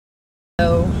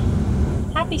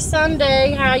Happy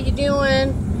Sunday. How you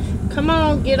doing? Come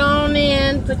on, get on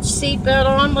in. Put your seatbelt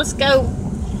on. Let's go.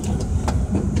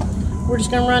 We're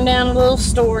just going to run down a little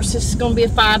store. So this is going to be a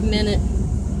 5-minute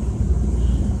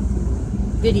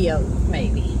video,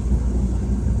 maybe.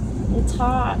 It's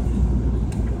hot.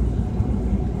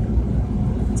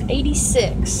 It's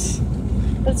 86.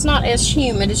 But it's not as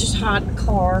humid. It's just hot in the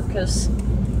car because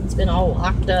it's been all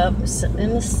locked up. It's sitting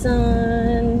in the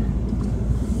sun.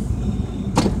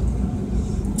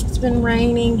 It's been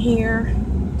raining here.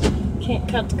 Can't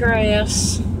cut the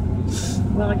grass.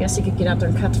 Well, I guess he could get out there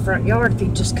and cut the front yard if he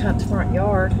just cut the front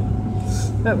yard.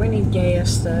 But we need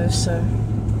gas though, so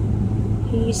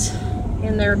he's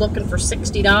in there looking for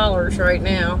 $60 right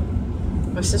now.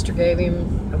 My sister gave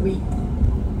him a week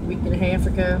and a half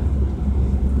ago.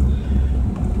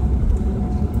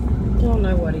 Don't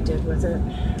know what he did with it.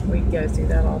 We go through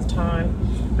that all the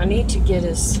time. I need to get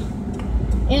his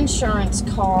insurance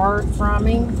card from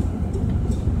him.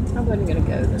 I wasn't gonna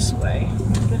go this way.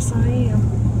 I guess I am.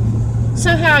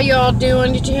 So how y'all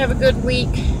doing? Did you have a good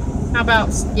week? How about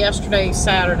yesterday,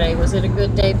 Saturday? Was it a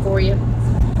good day for you?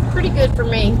 Pretty good for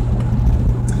me.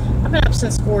 I've been up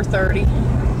since 4:30.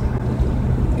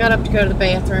 Got up to go to the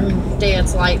bathroom and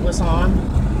Dad's light was on.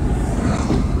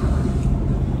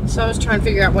 So I was trying to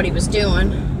figure out what he was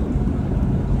doing.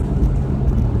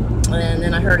 And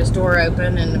then I heard his door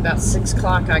open, and about 6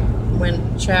 o'clock I went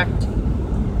and checked.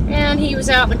 And he was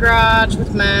out in the garage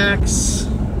with Max.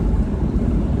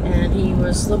 And he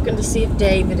was looking to see if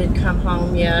David had come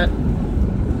home yet.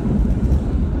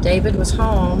 David was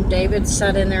home. David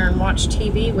sat in there and watched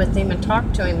TV with him and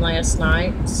talked to him last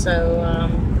night. So,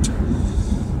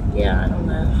 yeah, I don't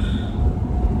know.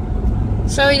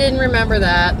 So he didn't remember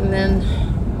that. And then,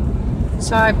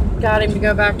 so I got him to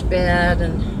go back to bed.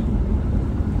 And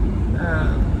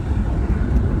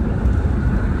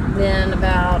then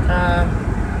about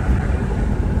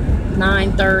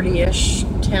 9:30ish,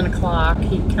 10 o'clock,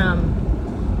 he'd come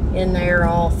in there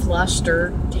all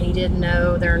flustered. He didn't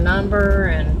know their number,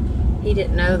 and he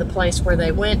didn't know the place where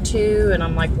they went to. And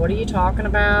I'm like, what are you talking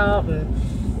about? And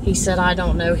he said, I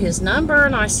don't know his number.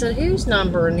 And I said, whose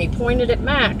number? And he pointed at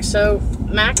Max. So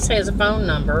Max has a phone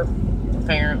number,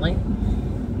 apparently.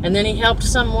 And then he helped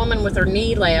some woman with her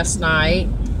knee last night.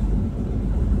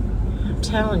 I'm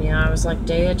telling you, I was like,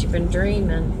 Dad, you've been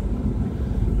dreaming.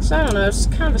 So I don't know, it's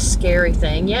kind of a scary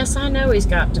thing. Yes, I know he's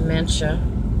got dementia.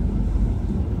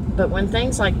 But when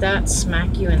things like that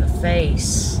smack you in the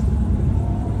face,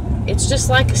 it's just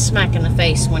like a smack in the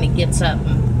face when he gets up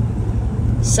and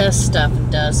says stuff and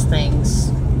does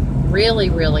things really,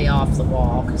 really off the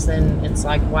wall. Because then it's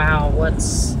like, wow,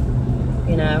 what's,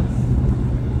 you know.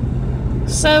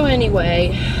 So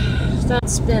anyway,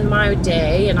 that's been my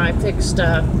day, and I fixed,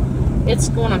 it's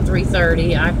going on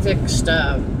 3:30. I fixed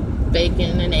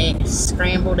bacon and eggs,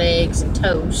 scrambled eggs and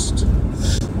toast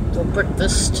for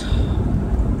breakfast.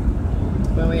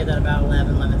 Well, we had that about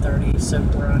 11:30, so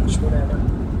brunch, whatever.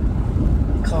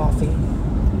 Coffee.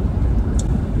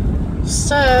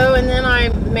 So, and then I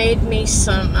made me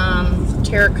some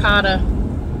terracotta,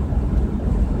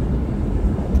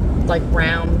 like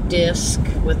round disc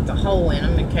with the hole in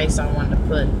them in case I wanted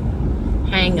to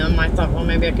hang them. I thought, well,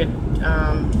 maybe I could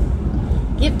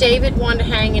give David one to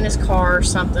hang in his car or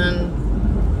something.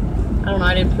 I don't know,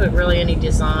 I didn't put really any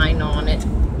design on it.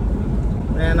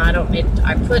 And I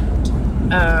put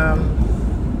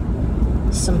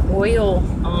some oil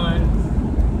on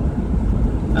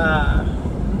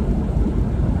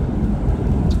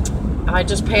I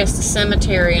just passed the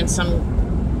cemetery, and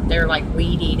they're like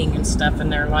weed eating and stuff,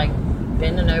 and they're like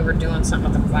bending over doing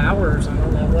something with the flowers. I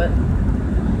don't know what.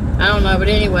 I don't know, but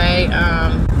anyway,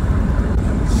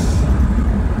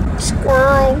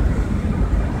 squirrel.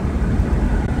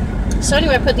 So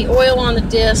anyway, I put the oil on the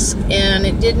disc, and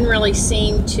it didn't really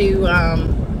seem to,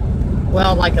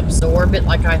 well, like absorb it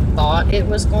like I thought it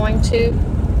was going to.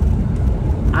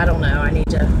 I don't know. I need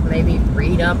to maybe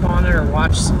read up on it or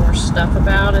watch some more stuff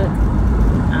about it.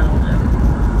 I don't know.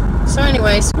 So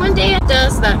anyway, so when Dad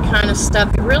does that kind of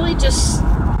stuff, it really just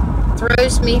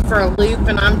throws me for a loop,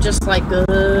 and I'm just like, all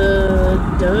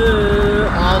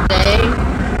day.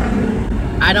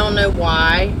 I don't know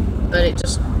why, but it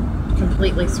just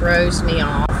completely throws me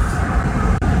off.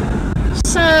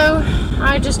 So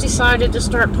I just decided to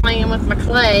start playing with my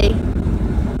clay.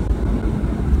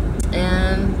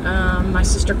 And my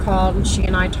sister called, and she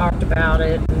and I talked about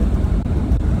it. And,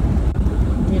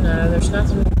 you know, there's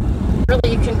nothing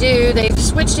really you can do. They've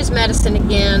switched his medicine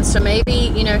again, so maybe,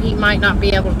 you know, he might not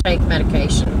be able to take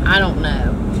medication. I don't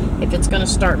know if it's going to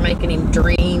start making him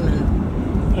dream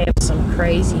and have some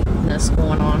craziness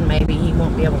going on. Maybe he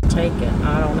won't be able to take it.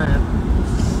 I don't know.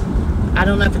 I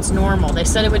don't know if it's normal. They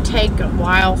said it would take a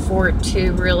while for it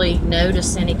to really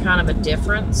notice any kind of a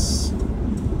difference.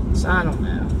 So I don't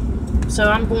know. So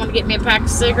I'm going to get me a pack of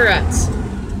cigarettes.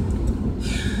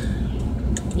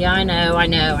 Yeah, I know.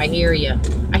 I hear you.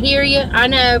 I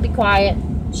know. Be quiet.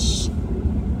 Shh.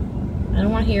 I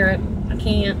don't want to hear it. I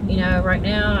can't. You know, right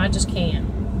now, I just can't.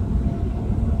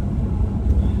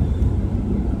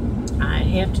 I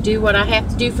have to do what I have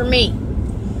to do for me.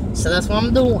 So that's what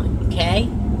I'm doing, okay?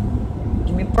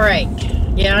 Give me a break.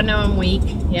 Yeah, I know I'm weak.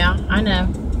 Yeah, I know.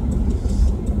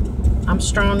 I'm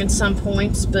strong in some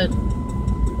points, but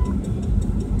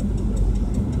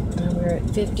we're at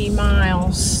 50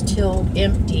 miles till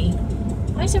empty.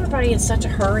 Why is everybody in such a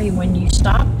hurry when you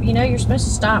stop? You know, you're supposed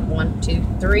to stop 1, 2,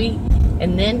 3,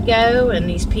 and then go, and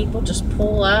these people just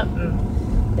pull up,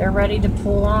 and they're ready to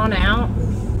pull on out.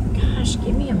 Gosh,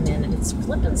 give me a minute. It's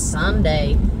flipping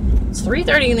Sunday. It's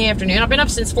 3:30 in the afternoon. I've been up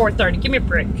since 4:30. Give me a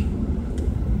break.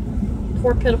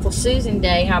 Poor pitiful Susan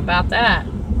Day. How about that?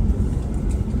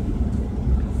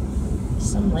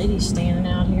 Some lady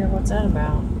standing out here. What's that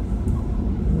about?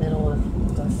 Middle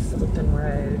of the flipping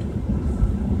road.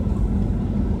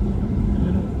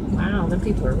 Wow, them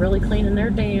people are really cleaning their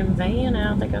damn van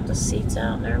out. They got the seats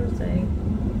out and everything.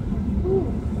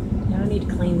 Ooh. Now I need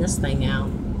to clean this thing out.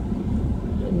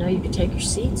 I didn't know you could take your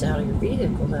seats out of your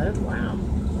vehicle, though. Wow.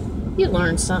 You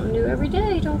learn something new every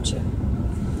day, don't you?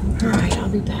 Alright, I'll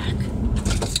be back.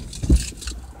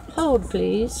 Hold,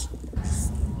 please.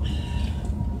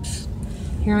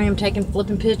 Here I am taking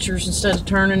flipping pictures instead of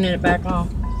turning it back on.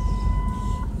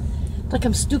 Like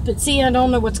I'm stupid. See, I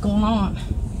don't know what's going on.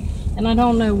 And I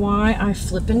don't know why I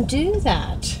flippin' do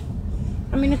that.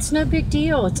 I mean, it's no big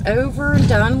deal. It's over and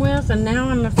done with, and now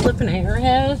I'm a flippin'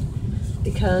 airhead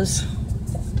because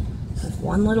of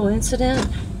one little incident.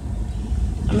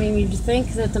 I mean, you'd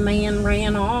think that the man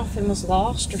ran off and was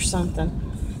lost or something.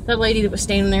 That lady that was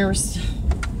standing there was,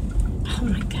 oh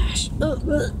my gosh.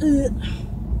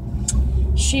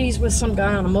 She's with some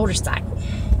guy on a motorcycle.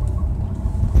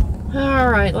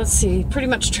 Alright, let's see. Pretty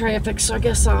much traffic, so I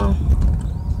guess I'll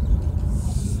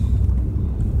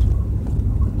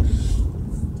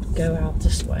go out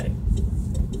this way.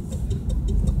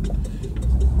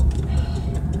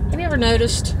 Have you ever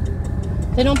noticed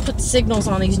they don't put signals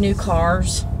on these new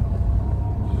cars?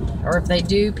 Or if they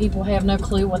do, people have no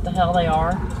clue what the hell they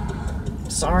are.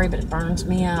 Sorry, but it burns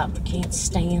me up. I can't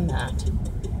stand that.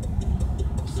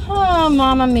 Oh,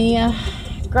 Mamma Mia.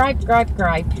 Gripe, gripe,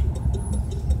 gripe.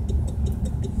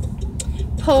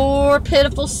 Poor,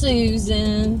 pitiful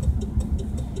Susan.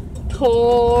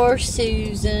 Poor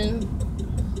Susan.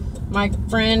 My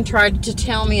friend tried to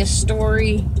tell me a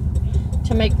story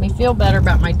to make me feel better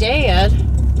about my dad.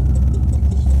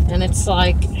 And it's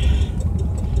like,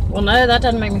 well, no, that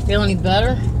doesn't make me feel any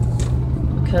better.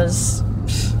 Because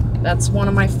that's one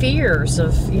of my fears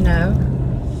of, you know.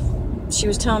 She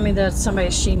was telling me that somebody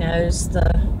she knows,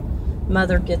 the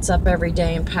mother gets up every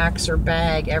day and packs her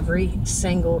bag every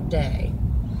single day.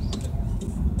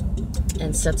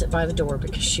 And sets it by the door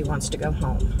because she wants to go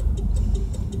home.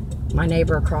 My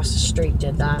neighbor across the street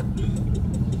did that.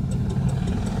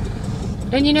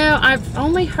 And you know, I've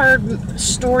only heard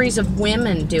stories of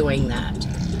women doing that.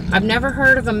 I've never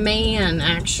heard of a man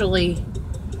actually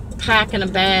packing a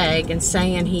bag and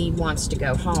saying he wants to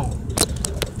go home.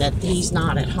 That he's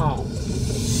not at home.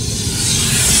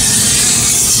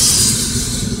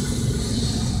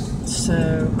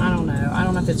 So, I don't know. I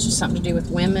don't know if it's just something to do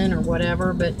with women or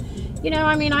whatever, but you know,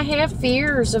 I mean, I have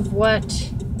fears of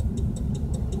what's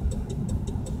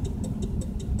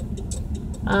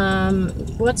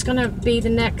going to be the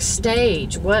next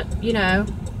stage. What, you know,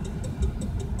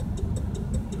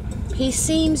 he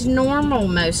seems normal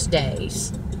most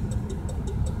days.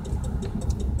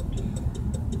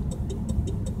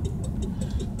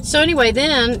 So anyway,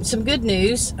 then, some good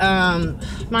news.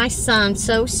 My son,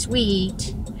 so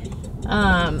sweet,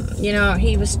 you know,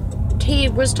 he was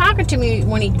talking to me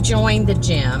when he joined the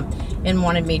gym and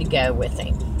wanted me to go with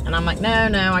him. And I'm like, no,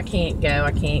 I can't go.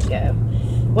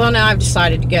 Well, now I've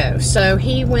decided to go. So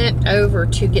he went over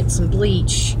to get some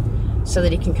bleach so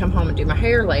that he can come home and do my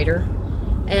hair later.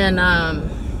 And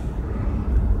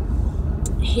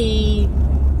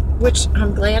which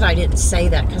I'm glad I didn't say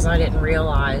that because I didn't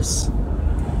realize.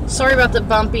 Sorry about the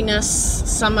bumpiness.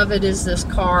 Some of it is this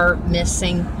car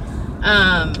missing.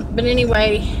 But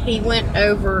anyway, he went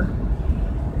over.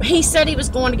 He said he was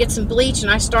going to get some bleach, and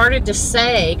I started to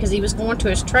say, because he was going to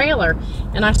his trailer,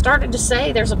 and I started to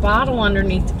say there's a bottle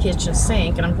underneath the kitchen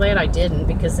sink, and I'm glad I didn't,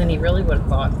 because then he really would have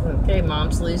thought, okay,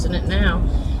 Mom's losing it now.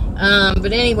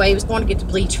 But anyway, he was going to get the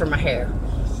bleach for my hair.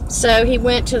 So he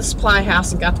went to the supply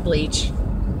house and got the bleach.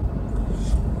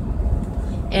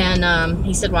 And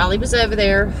he said while he was over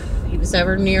there, he was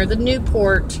over near the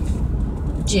Newport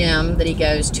gym that he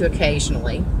goes to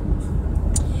occasionally.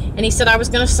 And he said, I was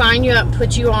going to sign you up,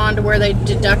 put you on to where they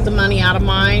deduct the money out of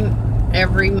mine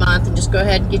every month and just go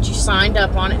ahead and get you signed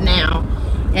up on it now.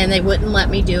 And they wouldn't let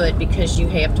me do it because you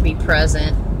have to be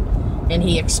present. And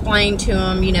he explained to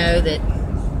him, you know, that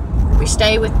we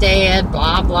stay with Dad,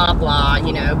 blah, blah, blah,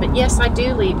 you know. But yes, I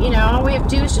do leave. You know, all we have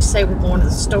to do is just say we're going to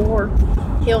the store.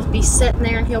 He'll be sitting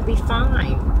there and he'll be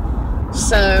fine.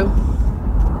 So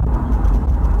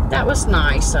that was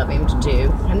nice of him to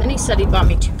do. And then he said he bought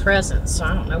me 2 presents, so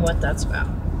I don't know what that's about.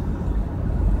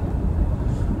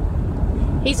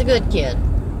 He's a good kid.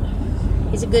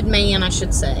 He's a good man, I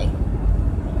should say.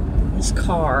 His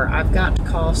car, I've got to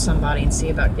call somebody and see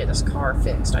about getting his car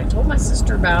fixed. I told my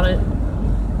sister about it,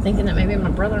 thinking that maybe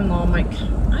my brother-in-law might.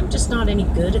 I'm just not any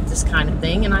good at this kind of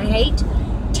thing, and I hate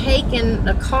taking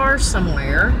a car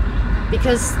somewhere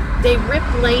because they rip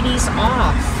ladies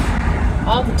off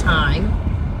all the time.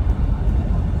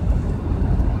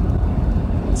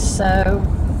 So,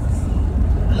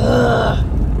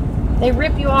 they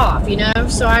rip you off, you know.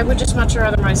 So I would just much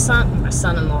rather my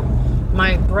son-in-law,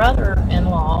 my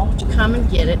brother-in-law, to come and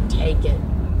get it, take it.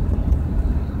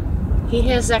 He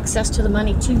has access to the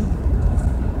money too,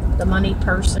 the money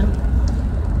person.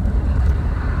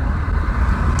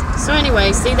 So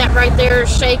anyway, see that right there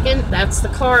shaking? That's the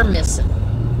car missing.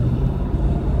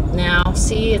 Now,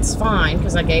 see, it's fine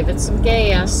because I gave it some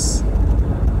gas.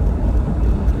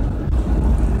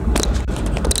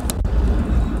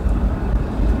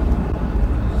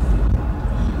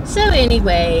 So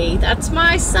anyway, that's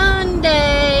my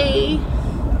Sunday.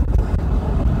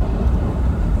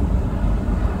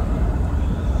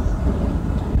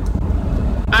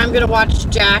 I'm going to watch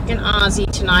Jack and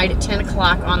Ozzy tonight at 10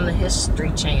 o'clock on the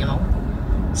History Channel.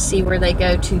 See where they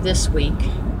go to this week.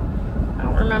 I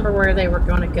don't remember where they were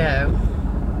going to go.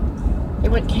 They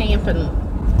went camping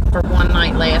for one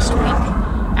night last week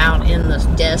out in the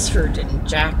desert, and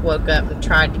Jack woke up and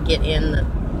tried to get in the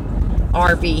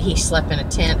RV. He slept in a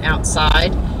tent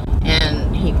outside,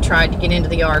 and he tried to get into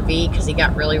the RV because he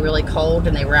got really, really cold,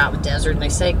 and they were out in the desert, and they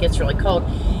say it gets really cold.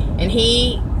 And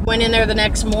he went in there the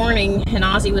next morning, and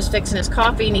Ozzy was fixing his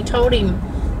coffee, and he told him,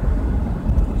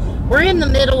 we're in the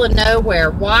middle of nowhere.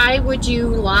 Why would you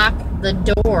lock the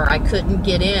door? I couldn't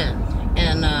get in.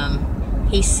 And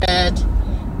he said,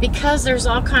 because there's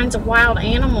all kinds of wild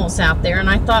animals out there. And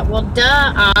I thought, well,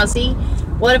 duh, Ozzy.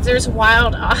 What if there's a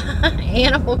wild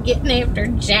animal getting after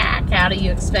Jack? How do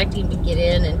you expect him to get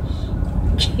in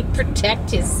and protect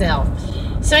himself?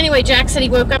 So anyway, Jack said he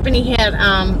woke up and he had,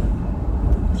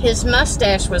 his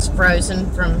mustache was frozen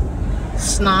from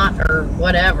snot or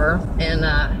whatever. And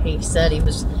he said he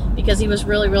was, because he was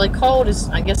really, really cold,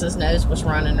 I guess his nose was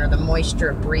running, or the moisture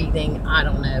of breathing, I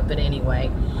don't know. But anyway,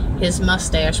 his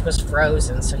mustache was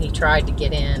frozen, so he tried to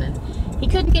get in. And he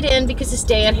couldn't get in because his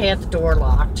dad had the door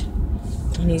locked.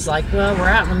 And he's like, well, we're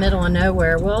out in the middle of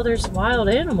nowhere. Well, there's wild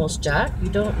animals, Jack. You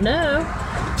don't know.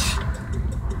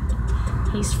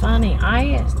 He's funny.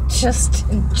 I just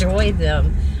enjoy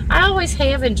them. I always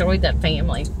have enjoyed that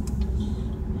family.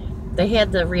 They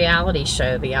had the reality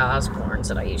show, The Osbournes,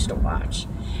 that I used to watch.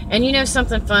 And you know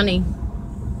something funny?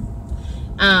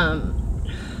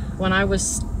 When I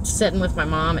was sitting with my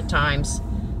mom at times,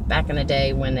 back in the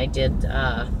day when they did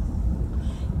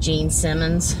Gene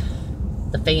Simmons,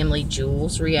 the Family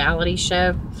Jewels reality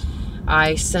show,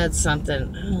 I said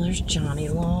something. Oh, there's Johnny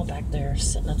Law back there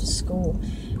sitting at the school.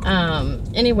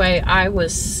 Anyway, I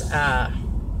was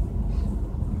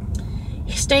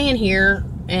staying here,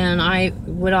 and I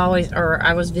would always, or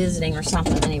I was visiting or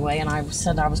something anyway, and I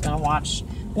said I was going to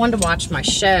wanted to watch my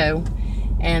show,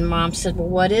 and Mom said, well,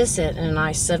 what is it? And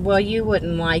I said, well, you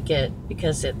wouldn't like it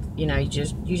because it, you know, you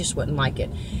just wouldn't like it.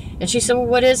 And she said, well,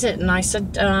 what is it? And I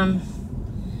said,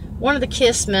 one of the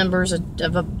KISS members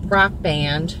of a rock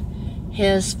band,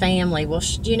 his family, well,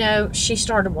 you know, she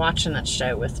started watching that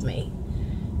show with me,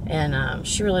 and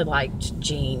she really liked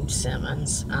Gene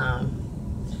Simmons.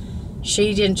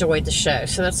 She enjoyed the show,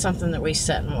 so that's something that we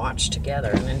sat and watched together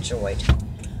and enjoyed.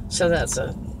 So that's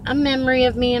a memory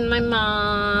of me and my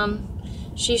mom.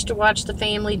 She used to watch the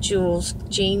Family Jewels,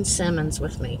 Gene Simmons,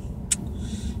 with me.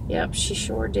 Yep, she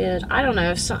sure did. I don't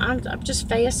know. So I'm just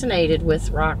fascinated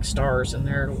with rock stars and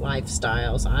their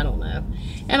lifestyles. I don't know.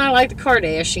 And I like the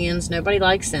Kardashians. Nobody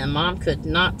likes them. Mom could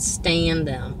not stand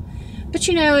them. But,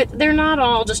 you know, they're not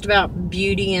all just about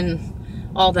beauty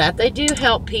and all that. They do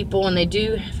help people, and they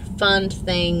do fund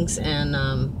things. And,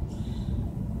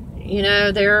 you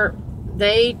know,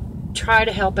 they try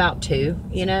to help out too,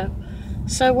 you know.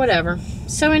 So, whatever.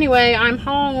 So, anyway, I'm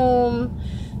home.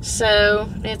 So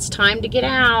it's time to get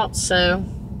out. So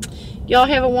y'all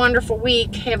have a wonderful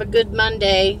week. Have a good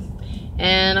Monday.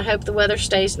 And I hope the weather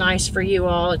stays nice for you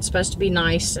all. It's supposed to be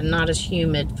nice and not as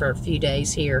humid for a few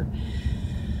days here.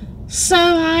 So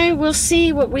I will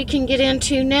see what we can get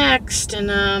into next.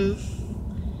 And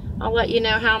I'll let you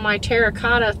know how my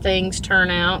terracotta things turn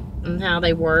out and how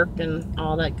they work and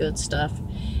all that good stuff.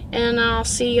 And I'll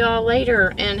see y'all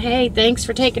later. And hey, thanks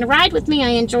for taking a ride with me. I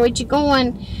enjoyed you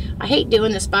going. I hate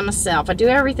doing this by myself. I do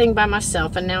everything by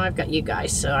myself, and now I've got you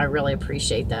guys, so I really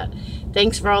appreciate that.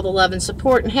 Thanks for all the love and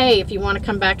support. And hey, if you want to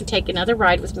come back and take another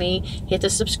ride with me, hit the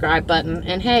subscribe button.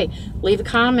 And hey, leave a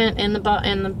comment in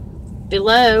the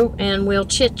below, and we'll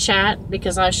chit chat,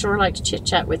 because I sure like to chit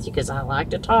chat with you, because I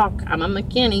like to talk. I'm a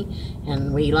McKinney,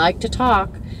 and we like to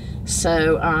talk.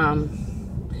 So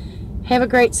have a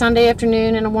great Sunday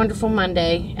afternoon and a wonderful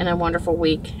Monday and a wonderful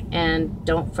week. And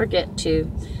don't forget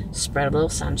to spread a little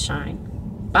sunshine.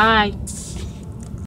 Bye.